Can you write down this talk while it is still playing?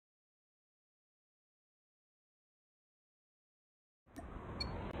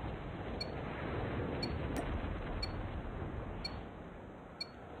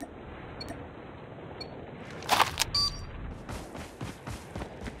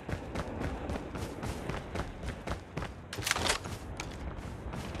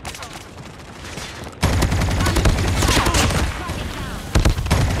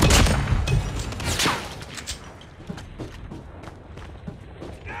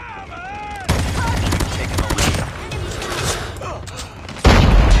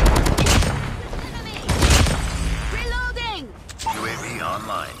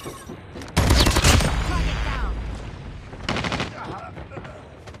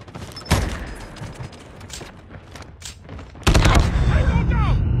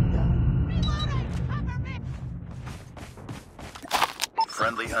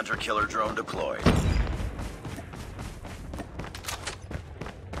Friendly hunter-killer drone deployed.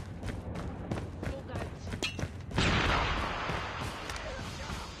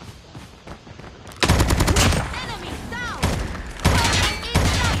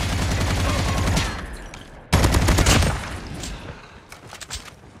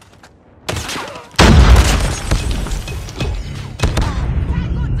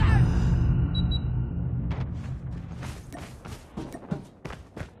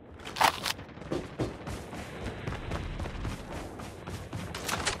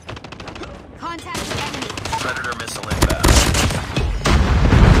 Predator missile inbound.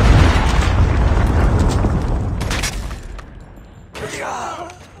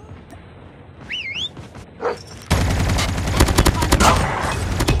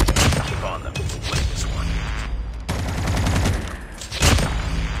 Keep on them. We'll win this one.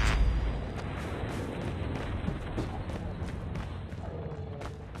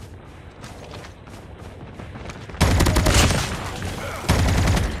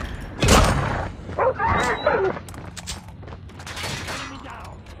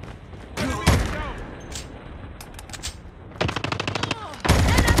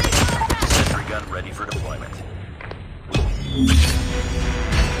 Gun ready for deployment.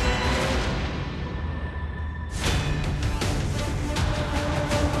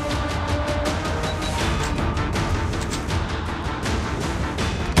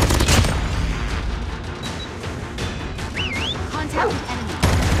 Contact with enemy.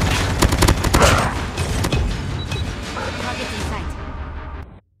 Target in sight.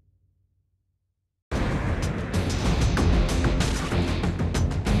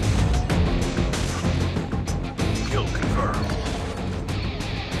 Kill confirmed.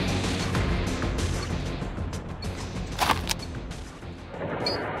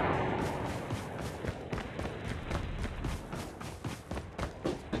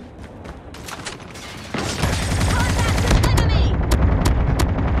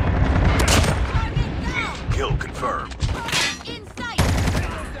 Kill confirmed. In sight.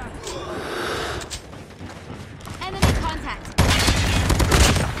 Enemy contact.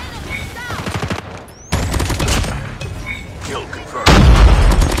 Enemy down. Kill confirmed.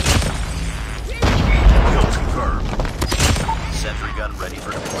 Kill confirmed. Sentry gun ready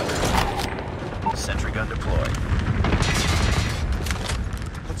for deployment. Sentry gun deployed.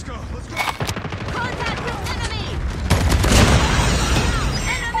 Let's go, let's go! Contact with enemy.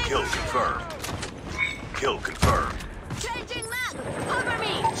 Enemy. Kill confirmed. Kill confirmed. Changing map. Cover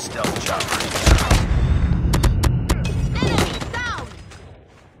me. Stealth chopper. Enemy down.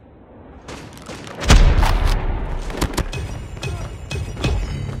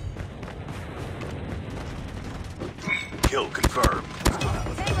 Kill confirmed.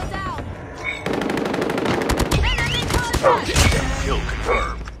 Table down. Enemy contact. Kill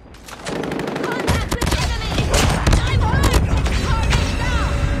confirmed. Contact with enemy. I'm hurt. Target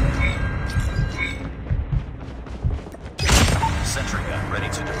down. Sentry gun ready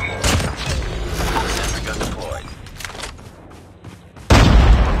to deploy. Sentry gun deployed.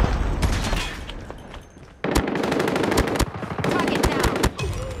 Target down.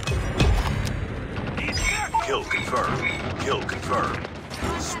 Kill confirmed. Kill confirmed.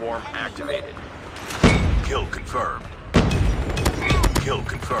 Swarm activated. Kill confirmed. Kill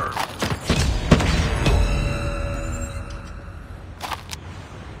confirmed.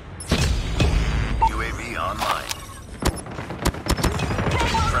 UAV online.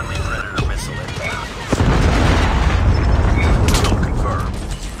 Friendly Predator missile inbound. Kill confirmed.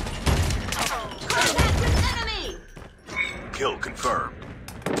 Contact with enemy. Kill confirmed.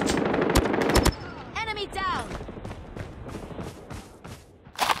 Enemy down.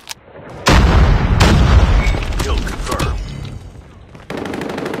 Kill confirmed.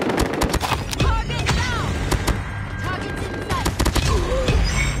 Target down. Target's in sight.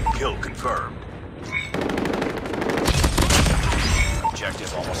 Kill confirmed.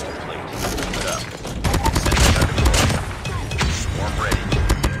 Objective almost complete. Keep it up. Sentry gun deployed. Swarm ready.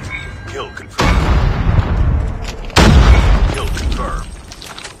 Kill confirmed. Kill confirmed.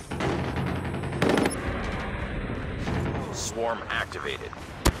 Swarm activated.